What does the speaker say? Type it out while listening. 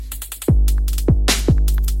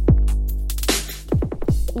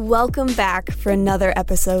Welcome back for another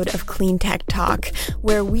episode of Clean Tech Talk,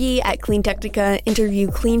 where we at Clean Technica interview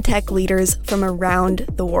clean tech leaders from around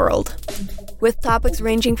the world. With topics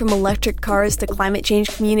ranging from electric cars to climate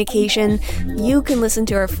change communication, you can listen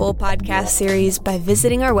to our full podcast series by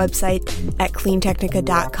visiting our website at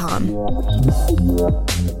cleantechnica.com.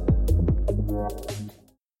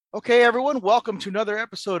 Okay, everyone, welcome to another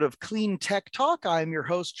episode of Clean Tech Talk. I'm your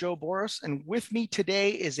host, Joe Boris, and with me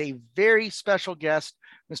today is a very special guest,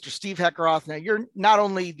 Mr. Steve Heckeroth. Now, you're not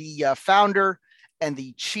only the founder and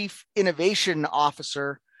the chief innovation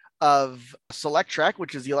officer of Solectrac,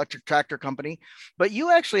 which is the electric tractor company, but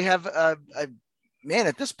you actually have man,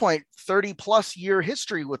 at this point, 30 plus year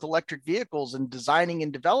history with electric vehicles and designing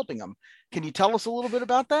and developing them. Can you tell us a little bit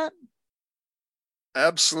about that?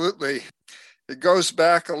 Absolutely. It goes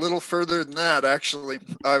back a little further than that, actually.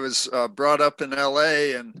 I was brought up in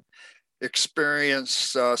LA and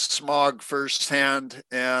experienced smog firsthand.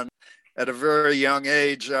 And at a very young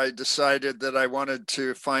age, I decided that I wanted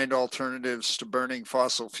to find alternatives to burning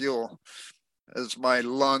fossil fuel, as my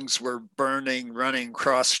lungs were burning running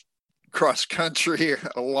cross country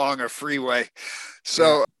along a freeway.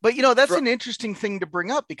 So, but you know, that's an interesting thing to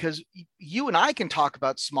bring up, because you and I can talk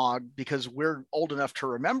about smog because we're old enough to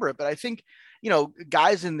remember it. But I think, you know,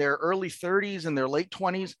 guys in their early 30s and their late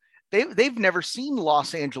 20s, they've never seen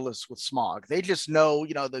Los Angeles with smog. They just know,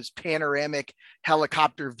 you know, those panoramic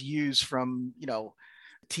helicopter views from, you know,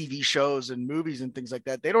 TV shows and movies and things like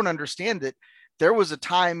that. They don't understand that there was a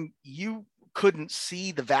time you couldn't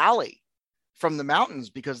see the valley from the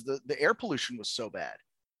mountains because the air pollution was so bad.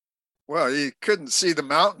 Well, you couldn't see the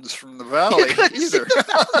mountains from the valley either.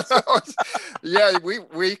 Yeah, we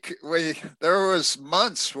there was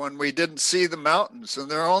months when we didn't see the mountains,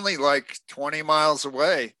 and they're only like 20 miles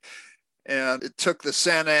away. And it took the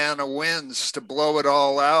Santa Ana winds to blow it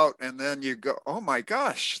all out. And then you go, oh my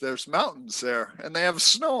gosh, there's mountains there, and they have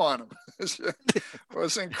snow on them. It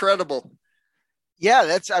was incredible.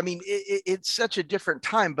 Yeah, it's such a different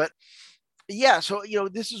time, but yeah. So, you know,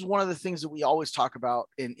 this is one of the things that we always talk about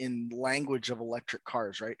in language of electric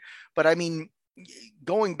cars, right? But I mean,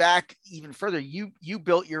 going back even further, you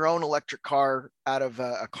built your own electric car out of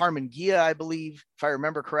a Karmann Ghia, I believe, if I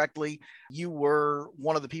remember correctly. You were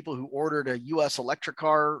one of the people who ordered a US electric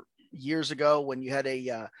car years ago when you had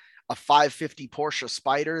a 550 Porsche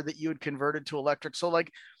Spyder that you had converted to electric. So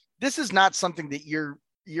like, this is not something that you're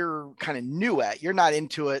kind of new at. You're not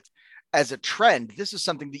into it as a trend. This is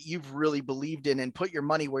something that you've really believed in and put your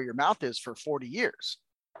money where your mouth is for 40 years.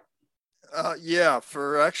 Yeah,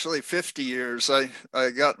 for actually 50 years. I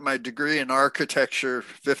got my degree in architecture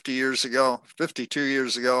 52 years ago,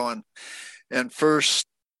 and first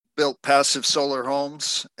built passive solar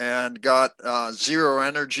homes and got zero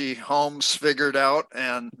energy homes figured out.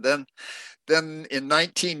 And then in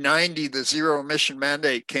 1990, the zero emission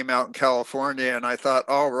mandate came out in California, and I thought,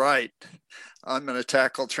 all right, I'm going to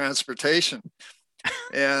tackle transportation.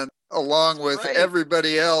 And along with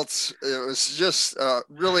everybody else, it was just a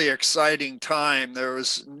really exciting time. There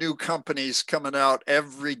was new companies coming out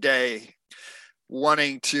every day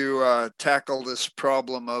wanting to tackle this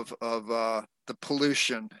problem of the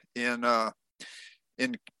pollution in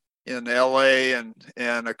LA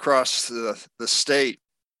and across the state.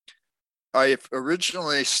 I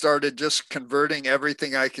originally started just converting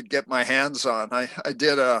everything I could get my hands on. I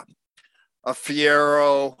did a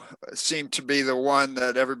Fiero. Seemed to be the one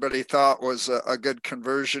that everybody thought was a good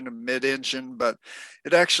conversion, a mid-engine, but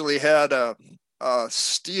it actually had a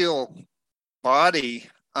steel body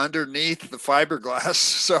underneath the fiberglass.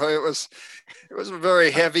 So it was a very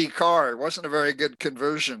heavy car. It wasn't a very good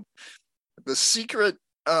conversion. The secret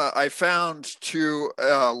I found to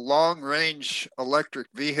a long-range electric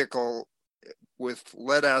vehicle with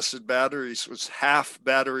lead acid batteries was half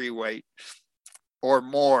battery weight or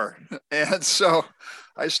more. And so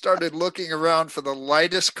I started looking around for the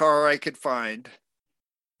lightest car I could find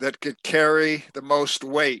that could carry the most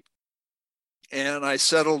weight. And I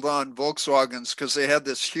settled on Volkswagens because they had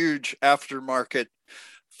this huge aftermarket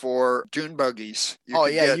for dune buggies.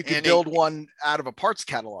 You could build one out of a parts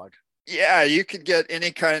catalog. Yeah, you could get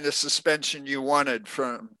any kind of suspension you wanted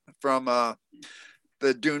from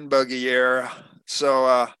the dune buggy era. So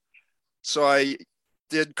I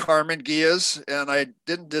did Karmann Ghias, and I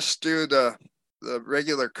didn't just do the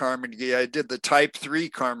regular Karmann Ghia. I did the Type 3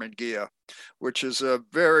 Karmann Ghia, which is a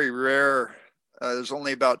very rare. There's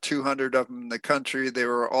only about 200 of them in the country. They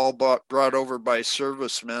were all brought over by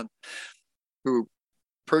servicemen who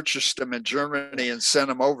purchased them in Germany and sent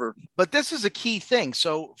them over. But this is a key thing.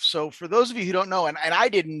 So for those of you who don't know, and I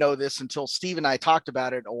didn't know this until Steve and I talked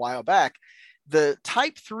about it a while back, The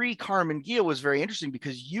Type 3 Karmann Ghia was very interesting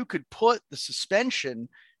because you could put the suspension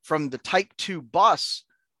from the Type 2 bus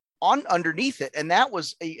on underneath it, and that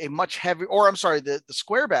was a much heavier, or I'm sorry, the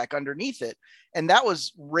squareback underneath it, and that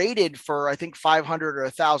was rated for, I think, 500 or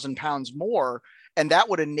 1,000 pounds more, and that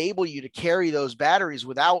would enable you to carry those batteries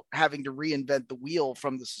without having to reinvent the wheel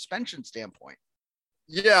from the suspension standpoint.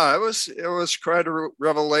 Yeah, it was quite a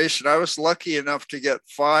revelation. I was lucky enough to get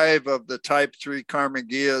 5 of the Type 3 Karmann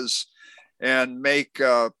Ghias and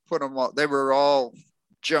put them all. They were all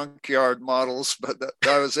junkyard models, but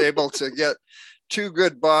I was able to get 2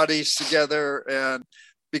 good bodies together. And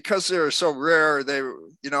because they were so rare,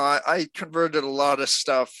 I converted a lot of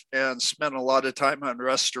stuff and spent a lot of time on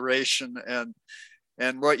restoration.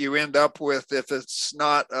 And what you end up with, if it's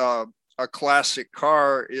not a classic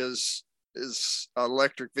car, is an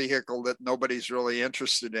electric vehicle that nobody's really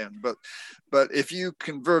interested in. But if you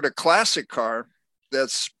convert a classic car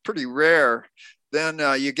that's pretty rare, then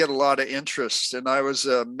you get a lot of interest. And I was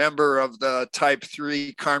a member of the Type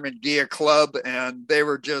 3 Karmann Ghia Club, and they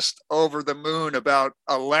were just over the moon about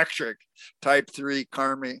electric Type 3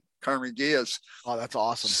 Karmann Ghias. Oh, that's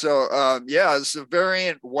awesome. So it's a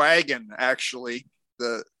variant wagon, actually,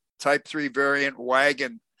 the Type 3 variant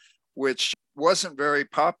wagon, which wasn't very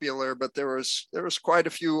popular, but there was quite a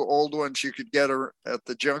few old ones you could get at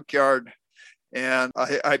the junkyard. And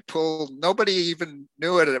I pulled, nobody even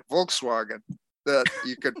knew it at Volkswagen, that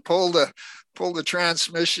you could pull the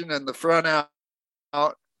transmission and the front out,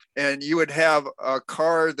 and you would have a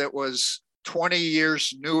car that was 20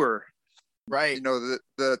 years newer. Right. You know,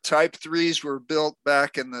 the Type 3s were built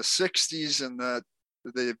back in the 60s, and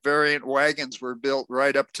the variant wagons were built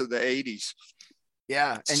right up to the 80s.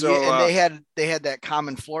 Yeah, and they had that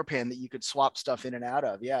common floor pan that you could swap stuff in and out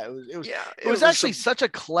of. Yeah, it was actually such a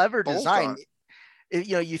clever design.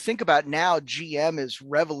 You think about now, GM is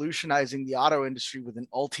revolutionizing the auto industry with an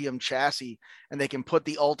Ultium chassis, and they can put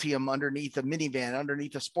the Ultium underneath a minivan,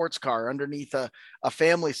 underneath a sports car, underneath a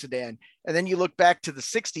family sedan. And then you look back to the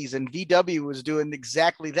 60s, and VW was doing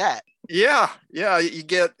exactly that. Yeah. You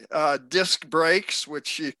get disc brakes,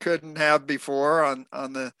 which you couldn't have before on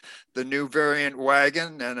the new variant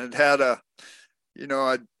wagon, and it had a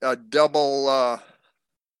double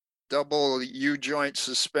U-joint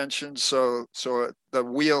suspension, so the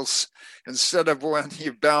wheels, instead of when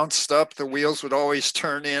you bounced up, the wheels would always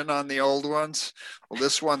turn in on the old ones. Well,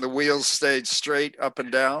 this one, the wheels stayed straight up and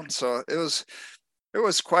down. So it was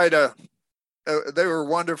quite they were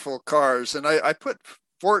wonderful cars. And I put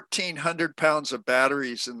 1,400 pounds of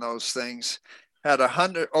batteries in those things, had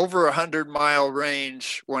over 100-mile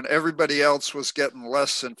range when everybody else was getting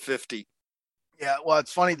less than 50. Yeah, well,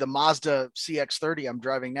 it's funny. The Mazda CX-30 I'm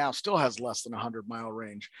driving now still has less than 100-mile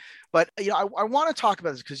range. But I want to talk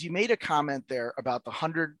about this because you made a comment there about the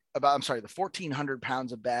 1,400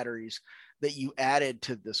 pounds of batteries that you added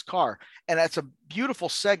to this car, and that's a beautiful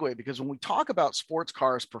segue, because when we talk about sports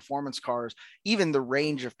cars, performance cars, even the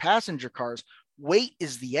range of passenger cars, weight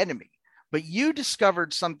is the enemy. But you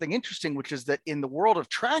discovered something interesting, which is that in the world of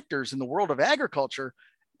tractors, in the world of agriculture,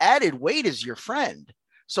 added weight is your friend.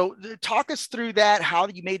 So talk us through that, how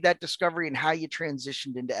you made that discovery and how you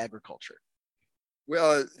transitioned into agriculture.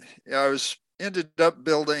 Well, I ended up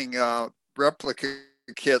building replica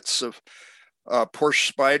kits of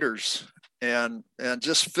Porsche Spyders and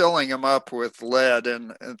just filling them up with lead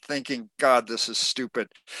and thinking, God, this is stupid.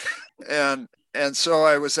 And so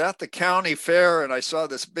I was at the county fair, and I saw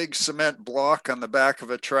this big cement block on the back of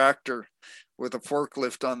a tractor with a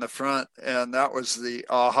forklift on the front. And that was the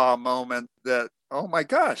aha moment that, oh my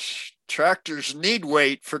gosh, tractors need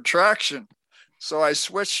weight for traction. So I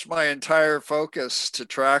switched my entire focus to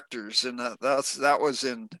tractors, and that was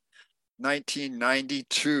in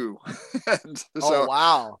 1992. And so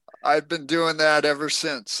wow. I've been doing that ever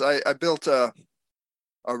since. I built a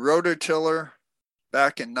rototiller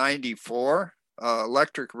back in 94,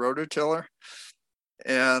 electric rototiller.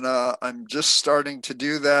 And I'm just starting to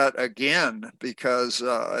do that again because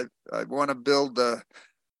I want to build a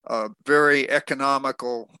very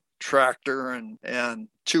economical tractor, and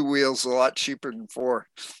 2 wheels a lot cheaper than 4.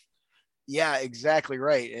 Yeah, exactly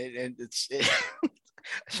right. And it's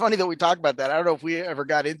funny that we talk about that. I don't know if we ever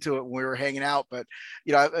got into it when we were hanging out, but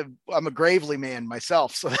I'm a Gravely man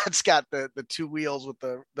myself, so that's got the 2 wheels with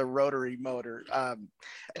the rotary motor. And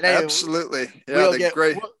absolutely, yeah.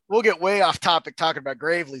 We'll get way off topic talking about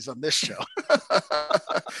Gravely's on this show.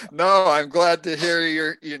 No, I'm glad to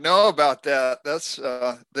hear you know about that. That's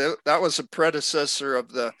that was a predecessor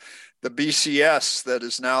of the BCS that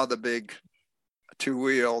is now the big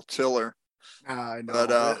 2-wheel tiller. I know.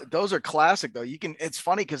 But Those are classic though. It's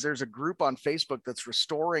funny because there's a group on Facebook that's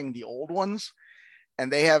restoring the old ones,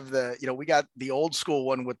 and they have we got the old school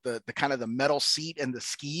one with the kind of the metal seat and the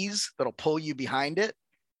skis that'll pull you behind it.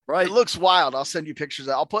 right. It looks wild. I'll send you pictures.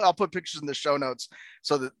 I'll put pictures in the show notes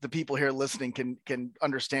so that the people here listening can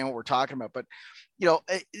understand what we're talking about. But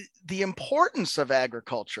the importance of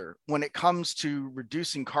agriculture when it comes to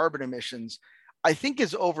reducing carbon emissions, I think,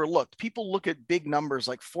 is overlooked. People look at big numbers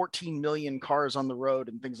like 14 million cars on the road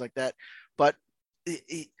and things like that, but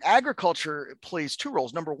agriculture plays two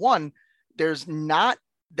roles. Number one, there's not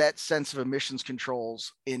that sense of emissions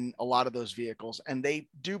controls in a lot of those vehicles, and they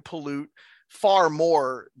do pollute far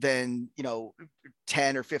more than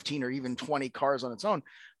 10 or 15 or even 20 cars on its own.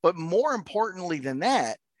 But more importantly than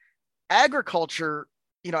that, agriculture,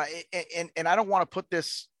 and I don't want to put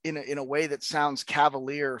this in a way that sounds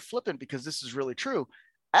cavalier or flippant, because this is really true.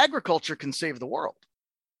 Agriculture can save the world.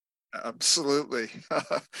 Absolutely.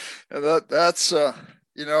 And that's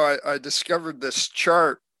I discovered this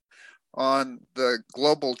chart on the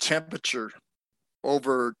global temperature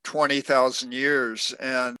over 20,000 years,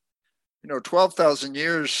 and 12,000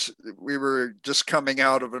 years, we were just coming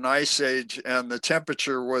out of an ice age, and the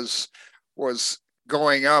temperature was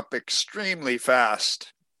going up extremely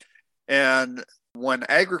fast. And when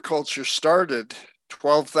agriculture started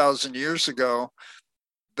 12,000 years ago,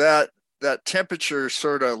 that temperature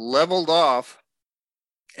sort of leveled off,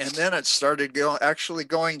 and then it started actually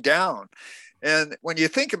going down. And when you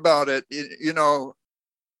think about it,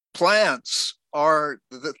 plants are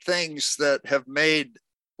the things that have made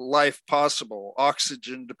life possible,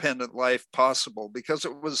 oxygen dependent life possible, because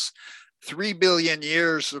it was 3 billion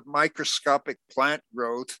years of microscopic plant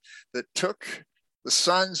growth that took the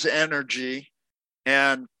sun's energy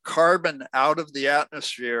and carbon out of the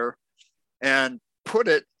atmosphere and put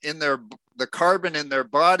it in the carbon in their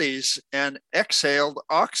bodies and exhaled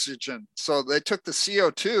oxygen. So they took the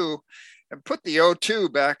CO2 and put the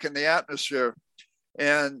O2 back in the atmosphere.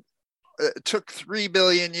 And it took 3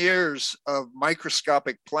 billion years of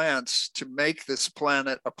microscopic plants to make this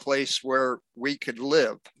planet a place where we could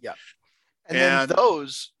live. Yeah. And then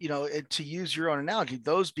those, to use your own analogy,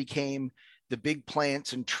 those became the big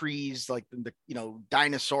plants and trees, like the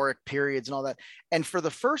dinosauric periods and all that. And for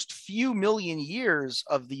the first few million years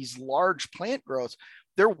of these large plant growths,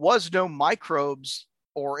 there was no microbes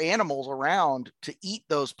or animals around to eat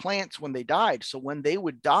those plants when they died. So when they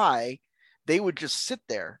would die, they would just sit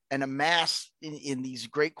there and amass in these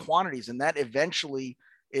great quantities. And that eventually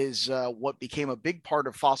is what became a big part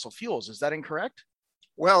of fossil fuels. Is that incorrect?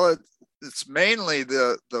 Well, it's mainly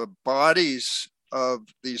the bodies of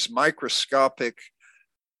these microscopic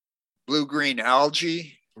blue-green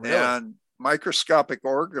algae. Really? And microscopic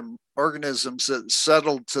organisms that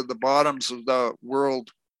settled to the bottoms of the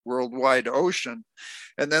worldwide ocean.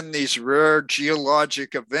 And then these rare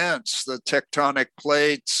geologic events, the tectonic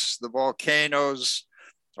plates, the volcanoes,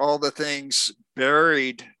 all the things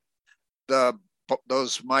buried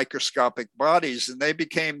those microscopic bodies, and they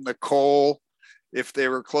became the coal. If they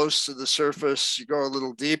were close to the surface, you go a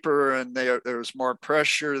little deeper and there was more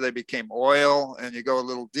pressure, they became oil, and you go a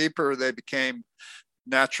little deeper, they became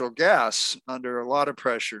natural gas under a lot of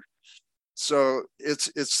pressure. So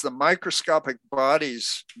it's the microscopic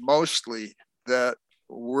bodies mostly that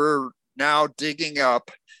we're now digging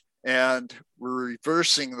up, and we're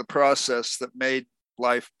reversing the process that made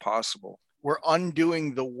life possible. We're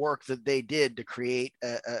undoing the work that they did to create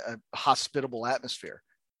a hospitable atmosphere.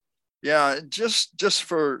 Yeah, just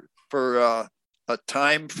for a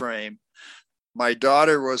time frame, my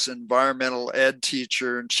daughter was an environmental ed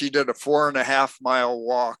teacher, and she did a 4.5-mile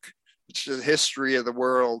walk, which is the history of the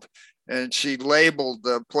world. And she labeled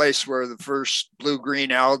the place where the first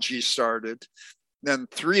blue-green algae started. Then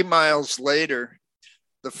 3 miles later,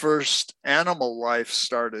 the first animal life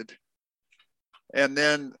started. And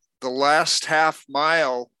then the last half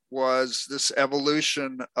mile was this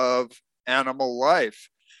evolution of animal life,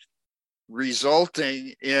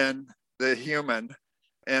 resulting in the human.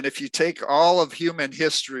 And if you take all of human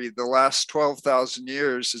history, the last 12,000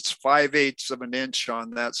 years, it's 5/8 of an inch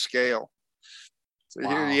on that scale. So wow.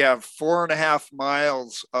 Here you have 4.5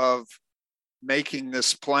 miles of making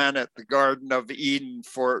this planet the Garden of Eden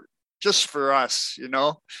just for us,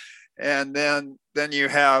 and then you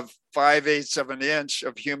have 5/8 of an inch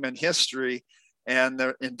of human history, and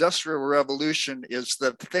the Industrial Revolution is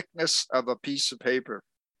the thickness of a piece of paper.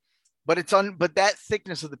 But but that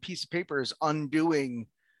thickness of the piece of paper is undoing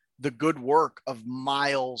the good work of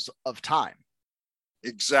miles of time.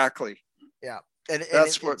 Exactly. Yeah. And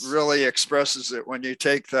that's what really expresses it when you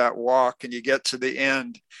take that walk and you get to the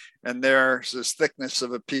end, and there's this thickness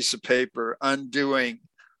of a piece of paper unraveling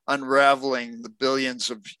the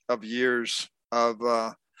billions of years of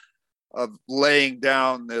laying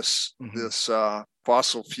down this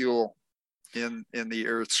fossil fuel in the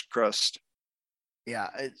Earth's crust. Yeah.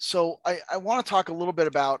 So I want to talk a little bit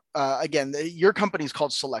about, again, your company is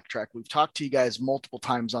called Solectrek. We've talked to you guys multiple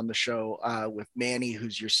times on the show with Manny,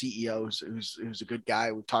 who's your CEO, who's a good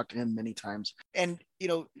guy. We've talked to him many times. And,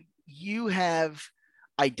 you have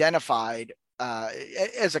identified,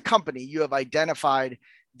 as a company, you have identified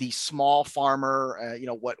the small farmer,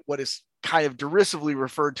 what is kind of derisively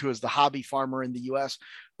referred to as the hobby farmer in the US.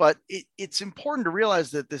 But it's important to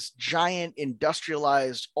realize that this giant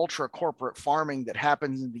industrialized ultra corporate farming that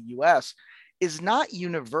happens in the US is not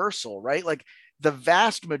universal, right? Like the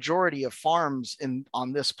vast majority of farms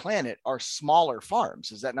on this planet are smaller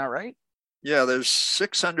farms. Is that not right? Yeah, there's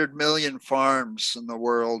 600 million farms in the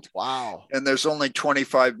world. Wow. And there's only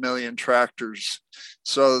 25 million tractors.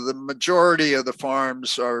 So the majority of the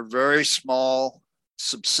farms are very small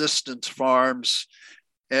subsistence farms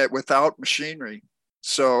without machinery.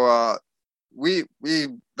 So we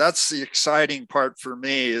that's the exciting part for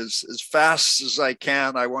me, is as fast as I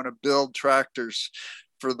can, I want to build tractors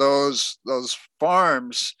for those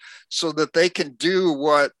farms so that they can do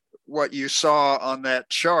what you saw on that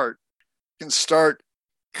chart, can start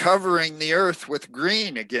covering the earth with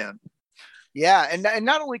green again. Yeah, and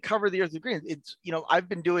not only cover the earth with green. It's, I've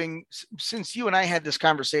been doing, since you and I had this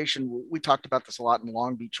conversation, we talked about this a lot in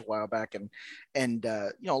Long Beach a while back, and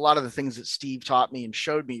a lot of the things that Steve taught me and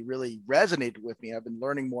showed me really resonated with me. I've been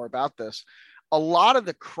learning more about this. A lot of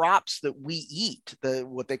the crops that we eat,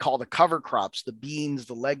 what they call the cover crops, the beans,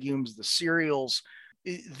 the legumes, the cereals,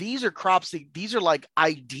 these are crops these are like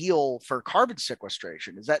ideal for carbon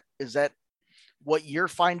sequestration. Is that what you're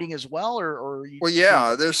finding as well, or well,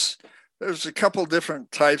 yeah, there's a couple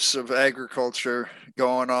different types of agriculture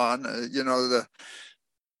going on. The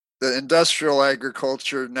industrial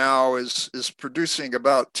agriculture now is producing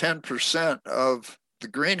about 10% of the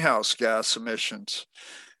greenhouse gas emissions.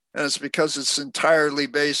 And it's because it's entirely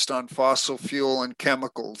based on fossil fuel and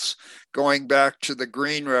chemicals, going back to the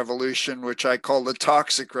green revolution, which I call the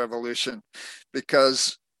toxic revolution,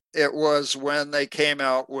 because it was when they came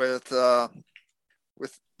out with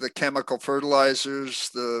the chemical fertilizers,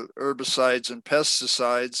 the herbicides and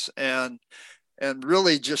pesticides, and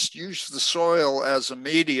really just use the soil as a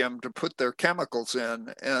medium to put their chemicals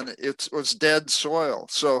in, and it was dead soil.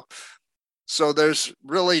 So there's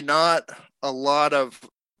really not a lot of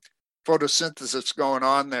photosynthesis going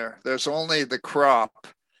on there. There's only the crop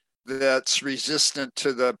that's resistant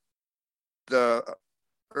to the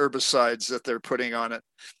herbicides that they're putting on it,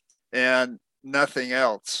 and nothing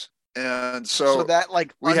else. And so that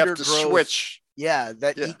we have to switch. Yeah,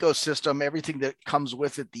 that ecosystem, everything that comes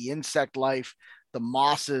with it, the insect life, the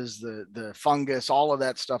mosses, the fungus, all of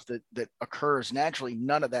that stuff that occurs naturally,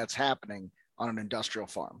 none of that's happening on an industrial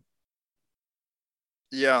farm.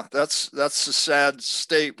 Yeah, that's the sad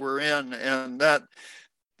state we're in, and that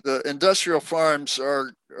the industrial farms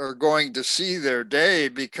are going to see their day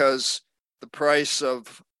because the price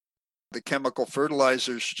of the chemical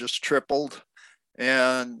fertilizers just tripled,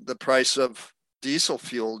 and the price of diesel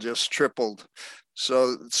fuel just tripled.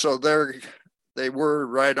 So they were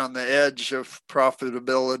right on the edge of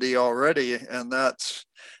profitability already, and that's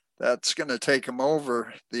going to take them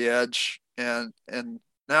over the edge. And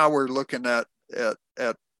now we're looking at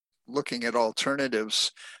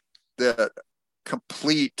alternatives that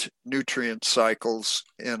complete nutrient cycles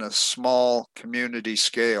in a small community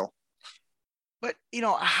scale. But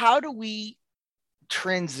how do we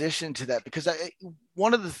transition to that? Because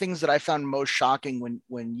one of the things that I found most shocking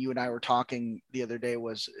when you and I were talking the other day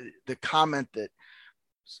was the comment that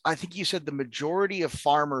I think you said the majority of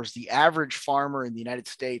farmers, the average farmer in the United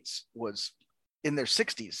States, was in their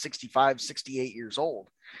 60s, 65, 68 years old.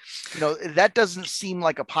 That doesn't seem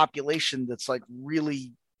like a population that's like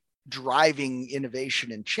really driving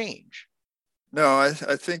innovation and change. No, I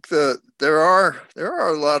think that there are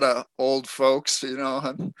a lot of old folks.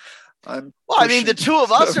 The two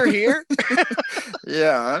of us are here.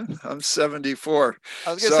 Yeah, I'm 74.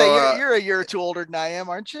 I was gonna say you're a year or two older than I am,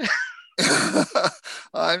 aren't you?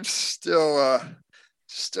 I'm still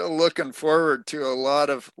looking forward to a lot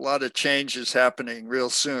of changes happening real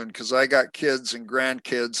soon, because I got kids and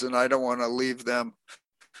grandkids, and I don't want to leave them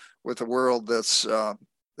with a world that's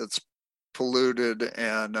polluted,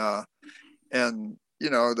 and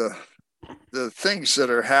the things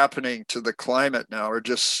that are happening to the climate now are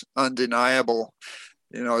just undeniable.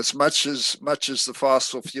 As much as the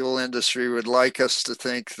fossil fuel industry would like us to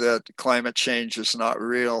think that climate change is not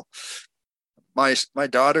real, my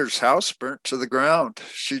daughter's house burnt to the ground.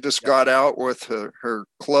 She just got out with her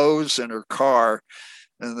clothes and her car,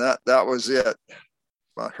 and that was it.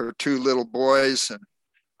 Her two little boys and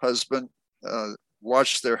husband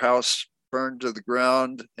watched their house burn to the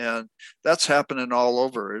ground, and that's happening all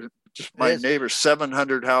over. Just my neighbor,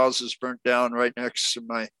 700 houses burnt down right next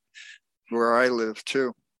to where I live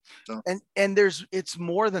too. So. And it's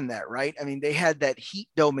more than that, right? I mean, they had that heat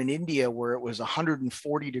dome in India where it was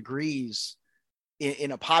 140 degrees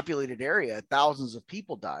in a populated area. Thousands of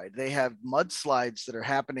people died. They have mudslides that are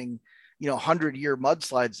happening, 100-year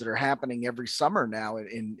mudslides that are happening every summer now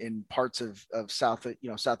in parts of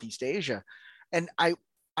Southeast Asia. And I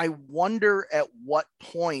wonder at what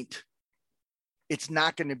point it's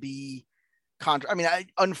not going to be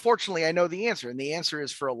unfortunately, I know the answer. And the answer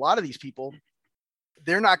is, for a lot of these people,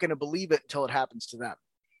 they're not going to believe it until it happens to them.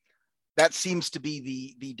 That seems to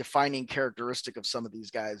be the defining characteristic of some of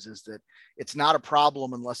these guys, is that it's not a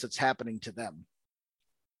problem unless it's happening to them.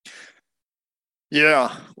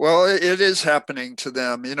 Yeah, well, it is happening to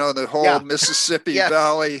them. The whole Mississippi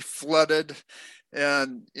Valley flooded,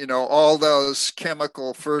 and, all those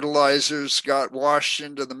chemical fertilizers got washed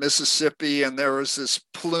into the Mississippi, and there was this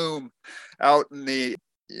plume out in the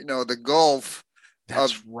Gulf.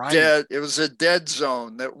 That's right. Dead. It was a dead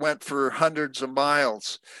zone that went for hundreds of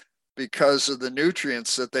miles because of the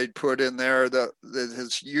nutrients that they'd put in there that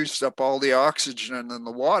has used up all the oxygen in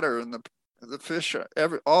the water, and the fish,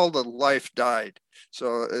 all the life died.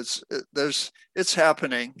 So it's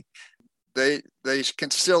happening. They can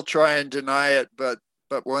still try and deny it, but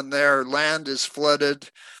when their land is flooded,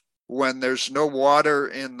 when there's no water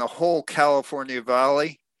in the whole California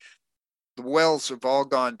Valley, the wells have all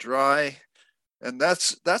gone dry. And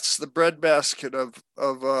that's the breadbasket of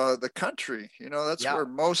the country. That's where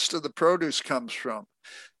most of the produce comes from.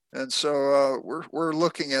 And so we're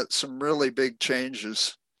looking at some really big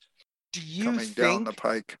changes coming down the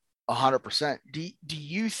pike. 100%. Do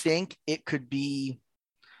you think it could be,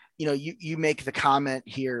 you make the comment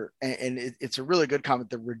here, and it's a really good comment,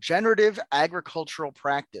 the regenerative agricultural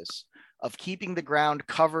practice of keeping the ground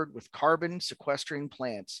covered with carbon sequestering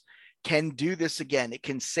plants can do this again. It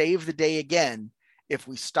can save the day again if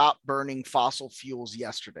we stop burning fossil fuels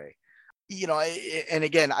yesterday. And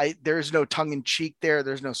again, there's no tongue in cheek there.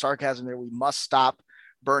 There's no sarcasm there. We must stop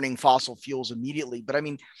burning fossil fuels immediately. But I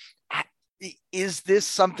mean, is this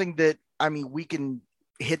something that, we can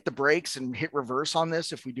hit the brakes and hit reverse on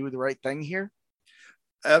this if we do the right thing here?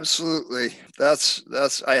 Absolutely. That's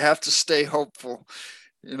I have to stay hopeful.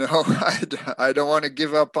 I don't want to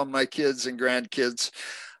give up on my kids and grandkids.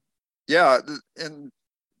 Yeah, in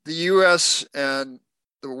the US and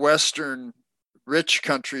the Western rich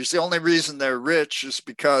countries, the only reason they're rich is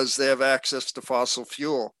because they have access to fossil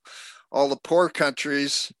fuel. All the poor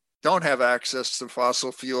countries don't have access to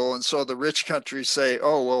fossil fuel. And so the rich countries say,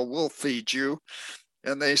 oh, well, we'll feed you.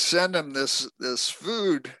 And they send them this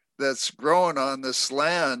food that's grown on this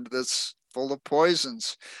land that's full of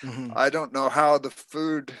poisons. Mm-hmm. I don't know how the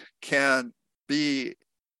food can be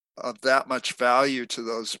of that much value to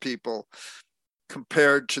those people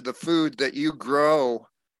compared to the food that you grow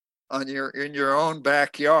in your own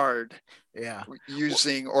backyard,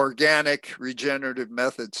 using organic regenerative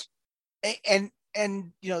methods. And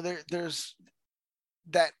there's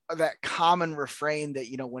that common refrain that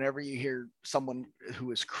whenever you hear someone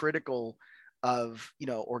who is critical of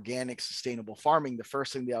organic sustainable farming, the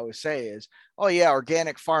first thing they always say is, oh yeah,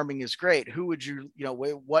 organic farming is great. Who would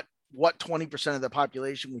what 20% of the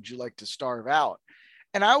population would you like to starve out?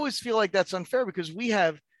 And I always feel like that's unfair, because we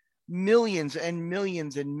have millions and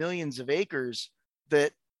millions and millions of acres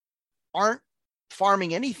that aren't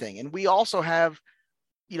farming anything. And we also have,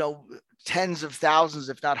 tens of thousands,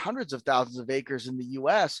 if not hundreds of thousands of acres in the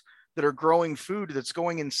US that are growing food that's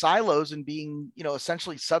going in silos and being,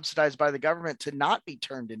 essentially subsidized by the government to not be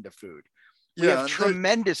turned into food. We have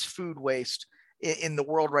tremendous food waste in the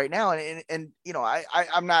world right now. And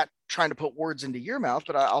I'm not trying to put words into your mouth,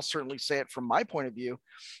 but I'll certainly say it from my point of view.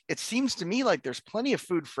 It seems to me like there's plenty of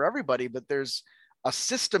food for everybody, but there's a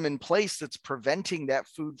system in place that's preventing that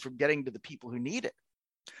food from getting to the people who need it.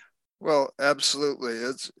 Well, absolutely.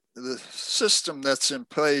 It's the system that's in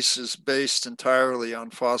place is based entirely on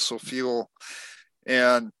fossil fuel,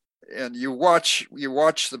 and you watch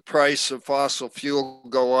the price of fossil fuel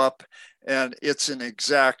go up, and it's in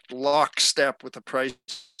exact lockstep with the price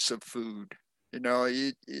of food.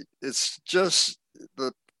 It's just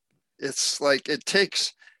it's like it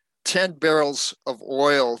takes 10 barrels of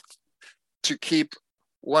oil to keep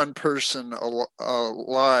one person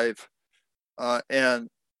alive, and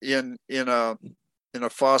in a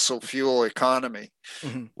fossil fuel economy.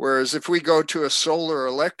 Mm-hmm. Whereas if we go to a solar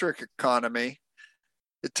electric economy,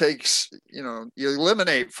 it takes, you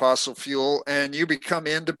eliminate fossil fuel and you become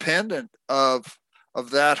independent of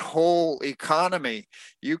that whole economy.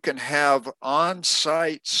 You can have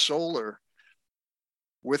on-site solar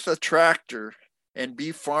with a tractor and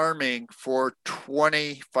be farming for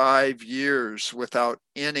 25 years without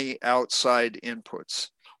any outside inputs.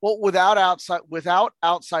 Well, without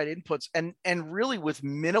outside inputs, and really with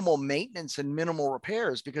minimal maintenance and minimal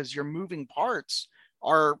repairs, because your moving parts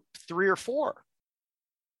are 3 or 4.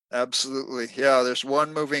 Absolutely. Yeah, there's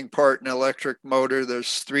one moving part in an electric motor.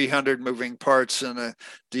 There's 300 moving parts in a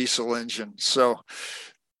diesel engine. So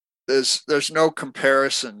there's no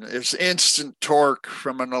comparison. There's instant torque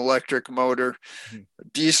from an electric motor. Mm-hmm.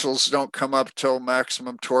 Diesels don't come up till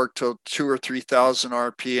maximum torque till 2,000 or 3,000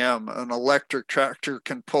 RPM. An electric tractor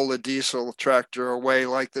can pull a diesel tractor away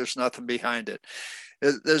like there's nothing behind it.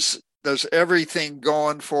 There's everything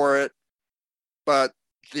going for it, but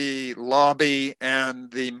the lobby and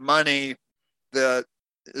the money that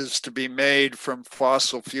is to be made from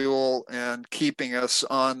fossil fuel and keeping us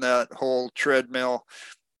on that whole treadmill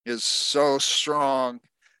is so strong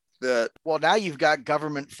that... Well, now you've got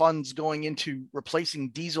government funds going into replacing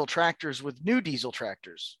diesel tractors with new diesel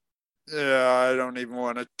tractors. Yeah, I don't even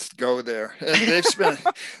want to go there. And they've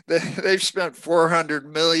spent $400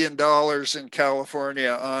 million in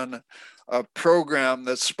California on a program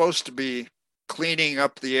that's supposed to be cleaning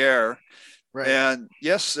up the air. Right. And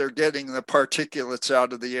yes, they're getting the particulates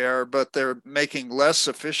out of the air, but they're making less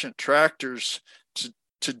efficient tractors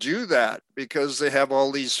to do that because they have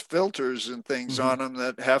all these filters and things mm-hmm. on them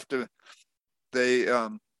that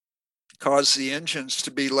cause the engines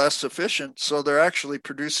to be less efficient. So they're actually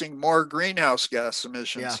producing more greenhouse gas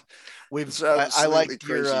emissions. Yeah, I liked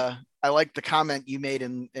I liked the comment you made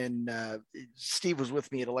in Steve was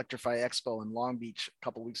with me at Electrify Expo in Long Beach a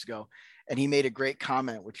couple of weeks ago, and he made a great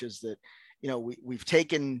comment, which is that, we've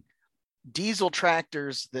taken diesel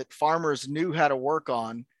tractors that farmers knew how to work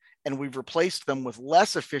on, and we've replaced them with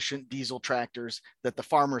less efficient diesel tractors that the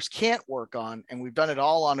farmers can't work on. And we've done it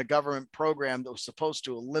all on a government program that was supposed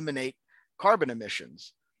to eliminate carbon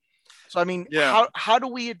emissions. So, I mean, how do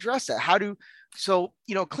we address that?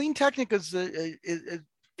 Clean Technica's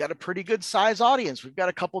got a pretty good size audience. We've got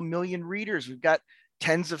a couple million readers. We've got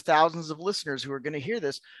tens of thousands of listeners who are going to hear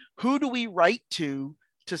this. Who do we write to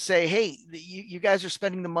say, hey, you guys are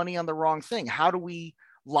spending the money on the wrong thing? How do we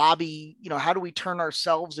lobby? How do we turn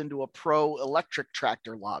ourselves into a pro electric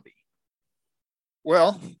tractor lobby?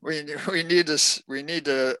 Well, we need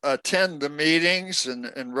to attend the meetings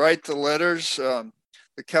and write the letters.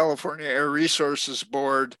 The California Air Resources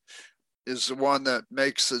Board is the one that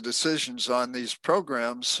makes the decisions on these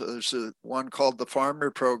programs. There's one called the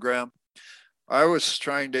Farmer Program. I was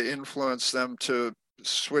trying to influence them to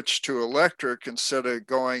switch to electric instead of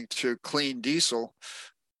going to clean diesel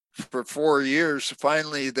for 4 years.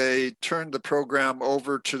 Finally, they turned the program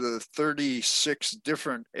over to the 36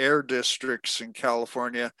 different air districts in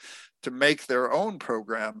California to make their own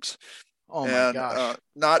programs. Oh my gosh!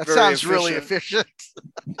 That very sounds efficient. Really efficient.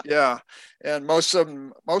 Yeah, and most of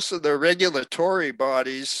the regulatory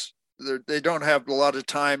bodies, they don't have a lot of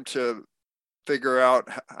time to figure out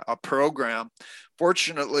a program.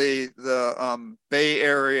 Fortunately, the Bay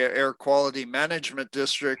Area Air Quality Management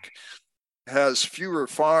District has fewer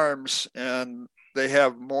farms, and they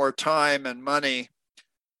have more time and money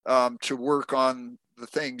to work on the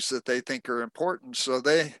things that they think are important. So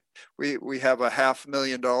we have a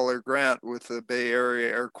 $500,000 grant with the Bay Area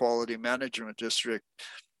Air Quality Management District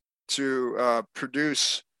to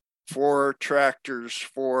produce 4 tractors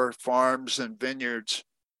for farms and vineyards.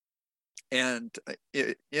 And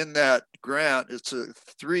in that grant, it's a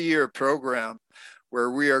 3-year program where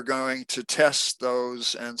we are going to test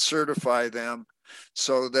those and certify them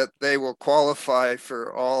so that they will qualify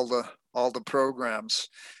for all the programs.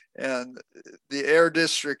 And the air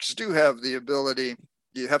districts do have the ability.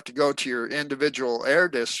 You have to go to your individual air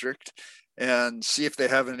district and see if they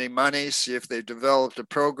have any money, see if they've developed a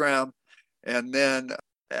program, and then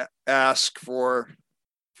ask for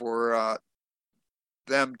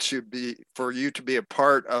you to be a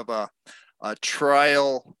part of a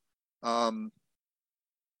trial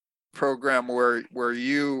program where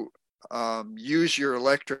you use your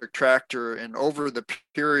electric tractor, and over the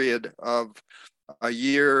period of a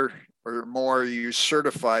year or more, you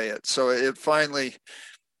certify it. So it finally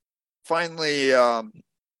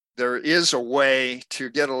there is a way to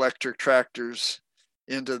get electric tractors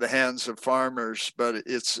into the hands of farmers, but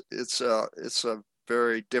it's a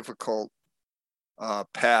very difficult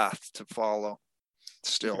path to follow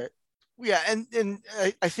still. Okay. Yeah, and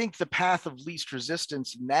I think the path of least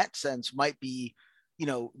resistance in that sense might be,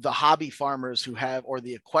 the hobby farmers who have, or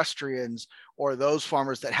the equestrians, or those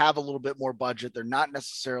farmers that have a little bit more budget. They're not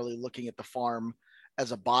necessarily looking at the farm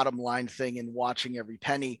as a bottom line thing and watching every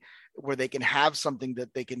penny, where they can have something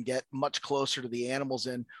that they can get much closer to the animals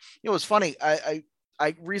in. It was funny. I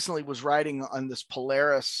recently was riding on this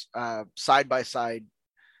Polaris side by side,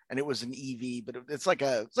 and it was an EV, but it's like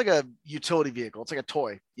a utility vehicle. It's like a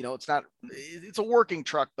toy. It's a working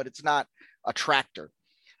truck, but it's not a tractor.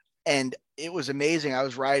 And it was amazing. I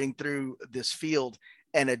was riding through this field,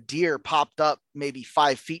 and a deer popped up maybe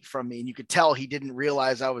 5 feet from me, and you could tell he didn't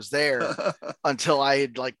realize I was there until I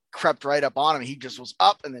had like crept right up on him. He just was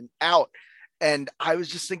up and then out. And I was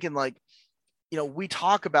just thinking, like, we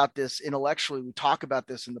talk about this intellectually. We talk about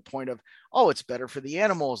this in the point of, oh, it's better for the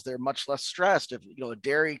animals. They're much less stressed. If, a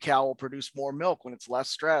dairy cow will produce more milk when it's less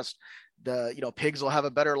stressed. The, pigs will have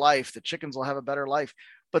a better life. The chickens will have a better life.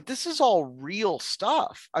 But this is all real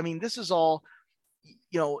stuff. I mean, this is all,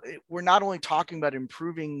 we're not only talking about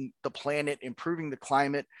improving the planet, improving the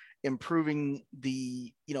climate, improving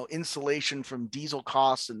the, insulation from diesel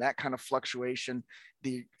costs and that kind of fluctuation,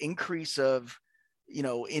 the increase of,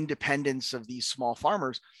 independence of these small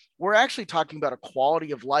farmers. We're actually talking about a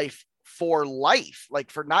quality of life, like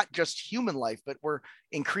for not just human life, but we're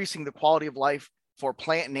increasing the quality of life for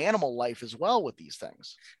plant and animal life as well with these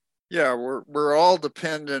things. Yeah, we're all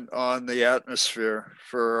dependent on the atmosphere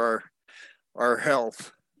for our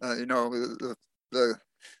health. The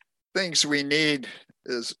things we need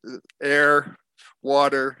is air,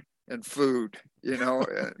 water, and food.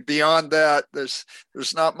 Beyond that, there's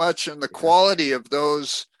not much, and the quality of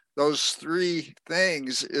those three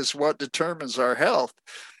things is what determines our health.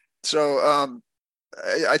 So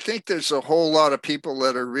I think there's a whole lot of people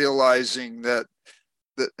that are realizing that,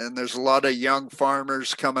 and there's a lot of young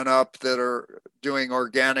farmers coming up that are doing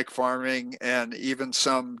organic farming, and even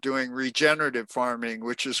some doing regenerative farming,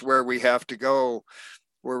 which is where we have to go,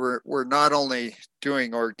 where we're not only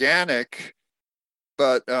doing organic,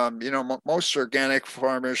 but most organic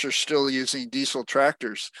farmers are still using diesel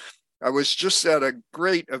tractors. I was just at a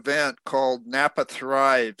great event called Napa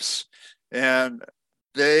Thrives, and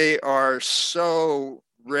they are so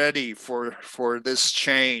ready for this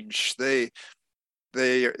change. They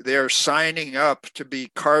are signing up to be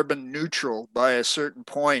carbon neutral by a certain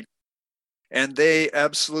point, and they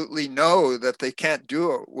absolutely know that they can't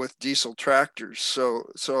do it with diesel tractors. So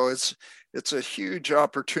it's a huge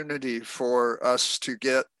opportunity for us to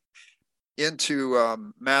get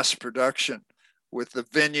into mass production with the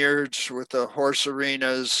vineyards, with the horse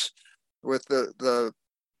arenas, with the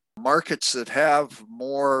markets that have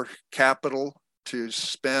more capital to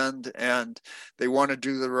spend, and they want to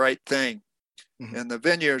do the right thing. Mm-hmm. And the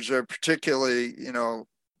vineyards are particularly,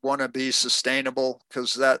 want to be sustainable,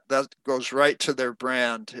 because that goes right to their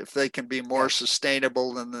brand. If they can be more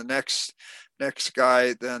sustainable than the next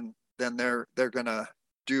guy, then they're going to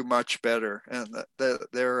do much better. And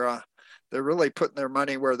they're really putting their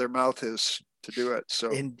money where their mouth is to do it.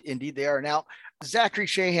 So indeed they are. Now, Zachary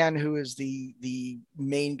Shahan, who is the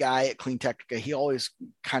main guy at Clean Technica, he always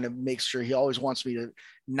kind of makes sure, he always wants me to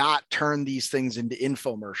not turn these things into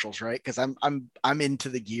infomercials, right? Because I'm into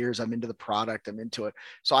the gears, I'm into the product, I'm into it.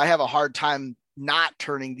 So I have a hard time not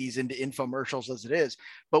turning these into infomercials as it is.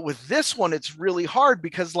 But with this one, it's really hard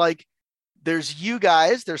because, like, there's you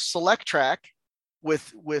guys, there's Solectrac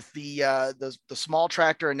with the small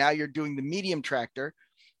tractor, and now you're doing the medium tractor,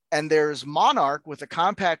 and there's Monarch with a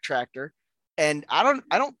compact tractor. And I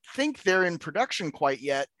don't think they're in production quite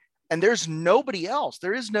yet. And there's nobody else.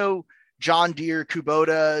 There is no John Deere,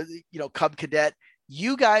 Kubota, Cub Cadet.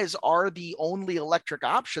 You guys are the only electric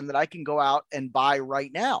option that I can go out and buy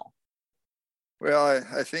right now. Well,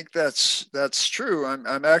 I think that's true.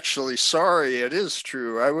 I'm actually sorry. It is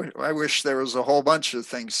true. I wish there was a whole bunch of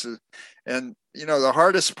things and the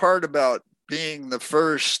hardest part about being the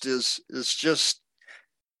first is just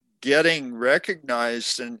getting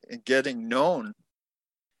recognized and getting known.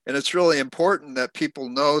 And it's really important that people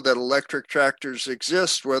know that electric tractors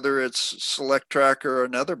exist, whether it's Solectrac or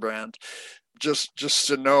another brand, just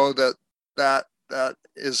to know that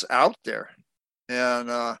is out there and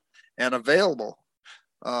available.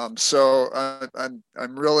 So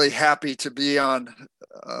I'm really happy to be on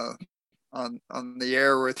the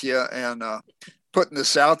air with you and putting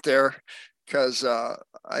this out there, because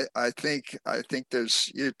I think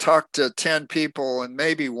there's, you talk to 10 people and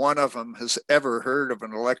maybe one of them has ever heard of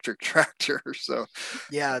an electric tractor. So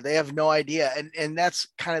yeah, they have no idea. And that's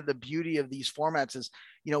kind of the beauty of these formats is,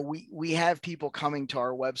 you know, we have people coming to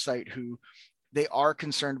our website who they are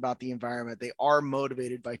concerned about the environment. They are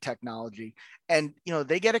motivated by technology, and, you know,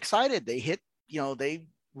 they get excited. They hit, you know, they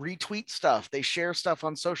retweet stuff, they share stuff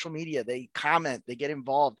on social media, they comment, they get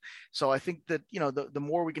involved. So I think that, you know, the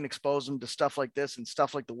more we can expose them to stuff like this and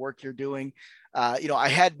stuff like the work you're doing. You know, I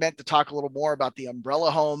had meant to talk a little more about the umbrella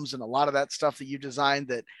homes and a lot of that stuff that you designed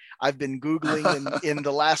that I've been Googling in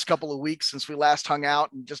the last couple of weeks since we last hung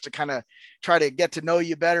out, and just to kind of try to get to know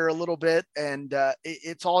you better a little bit. And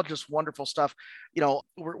it's all just wonderful stuff. You know,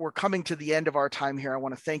 we're coming to the end of our time here. I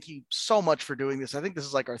want to thank you so much for doing this. I think this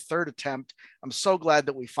is like our third attempt. I'm so glad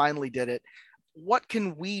that we finally did it. What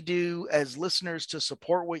can we do as listeners to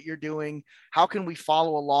support what you're doing? How can we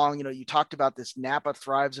follow along? You know, you talked about this Napa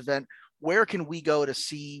Thrives event. Where can we go to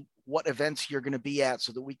see what events you're going to be at,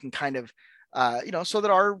 so that we can kind of, you know, so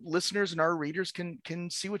that our listeners and our readers can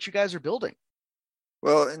see what you guys are building?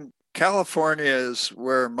 Well, in California is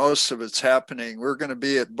where most of it's happening. We're going to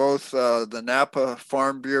be at both the Napa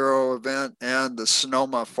Farm Bureau event and the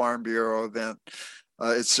Sonoma Farm Bureau event.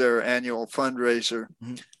 It's their annual fundraiser.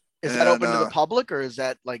 Mm-hmm. Is that open to the public, or is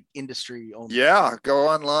that like industry only? Yeah, go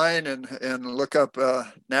online and look up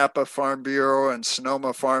Napa Farm Bureau and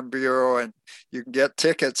Sonoma Farm Bureau, and you can get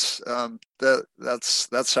tickets.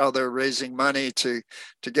 That's how they're raising money to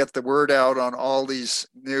get the word out on all these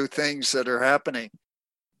new things that are happening.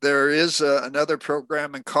 There is another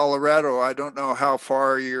program in Colorado. I don't know how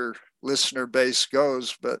far your listener base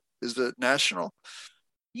goes, but is it national?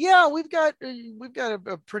 Yeah, we've got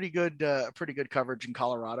a pretty good coverage in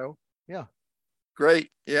Colorado. Yeah. Great.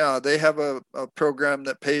 Yeah, they have a program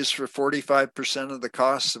that pays for 45% of the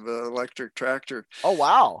cost of an electric tractor. Oh,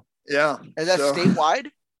 wow. Yeah. Is that statewide?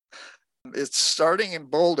 It's starting in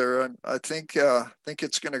Boulder, and I think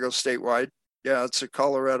it's going to go statewide. Yeah, it's a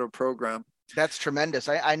Colorado program. That's tremendous.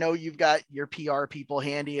 I know you've got your PR people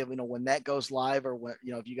handy. You know, when that goes live, or when,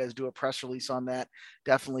 you know, if you guys do a press release on that,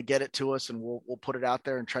 definitely get it to us, and we'll put it out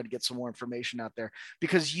there and try to get some more information out there,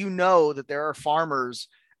 because you know that there are farmers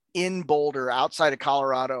in Boulder outside of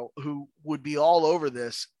Colorado who would be all over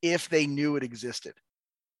this if they knew it existed.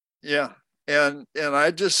 Yeah. And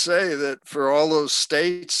I just say that for all those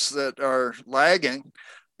states that are lagging,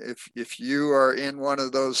 if you are in one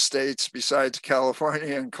of those states besides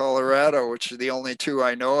California and Colorado, which are the only two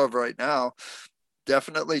I know of right now,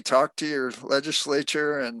 definitely talk to your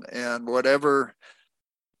legislature and whatever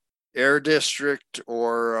air district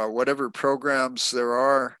or whatever programs there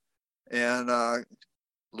are, and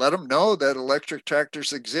let them know that electric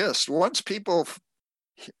tractors exist. Once people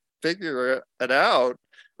figure it out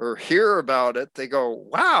or hear about it, they go,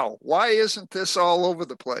 wow, why isn't this all over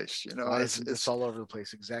the place? You know, it's all over the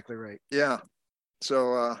place. Exactly right. Yeah.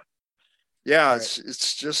 So, yeah, right.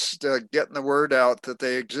 It's just getting the word out that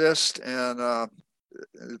they exist, and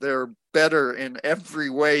they're better in every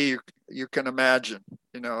way you can imagine.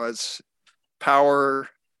 You know, it's power,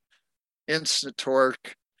 instant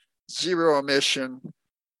torque, zero emission,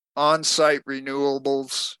 on-site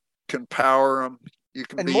renewables, can power them. You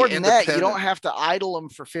can, and be more than that, you don't have to idle them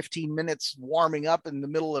for 15 minutes warming up in the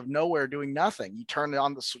middle of nowhere doing nothing. You turn it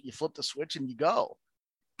on, you flip the switch, and you go.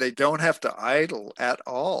 They don't have to idle at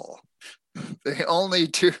all. They only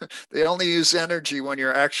use energy when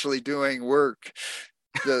you're actually doing work.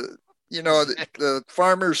 The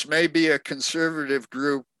farmers may be a conservative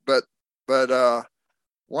group, but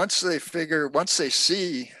once they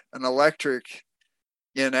see an electric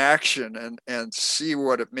in action and see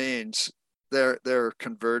what it means, they're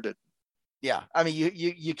converted. Yeah, I mean,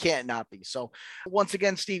 you can't not be. So once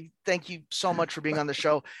again, Steve, thank you so much for being on the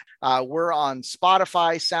show. We're on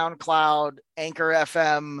Spotify, SoundCloud, Anchor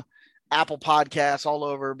FM, Apple Podcasts, all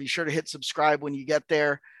over. Be sure to hit subscribe when you get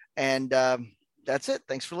there. And that's it.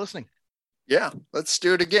 Thanks for listening. Yeah, let's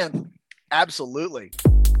do it again. Absolutely.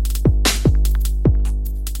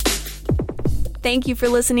 Thank you for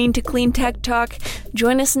listening to Clean Tech Talk.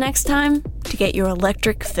 Join us next time to get your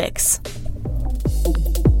electric fix.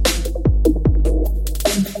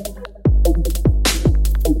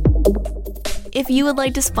 If you would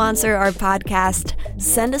like to sponsor our podcast,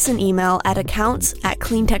 send us an email at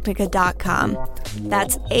accounts@cleantechnica.com.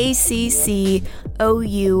 That's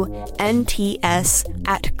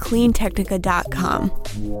ACCOUNTS@cleantechnica.com.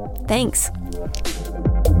 Thanks.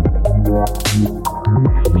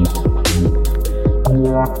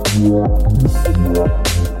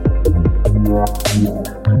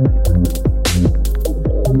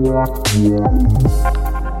 Yeah.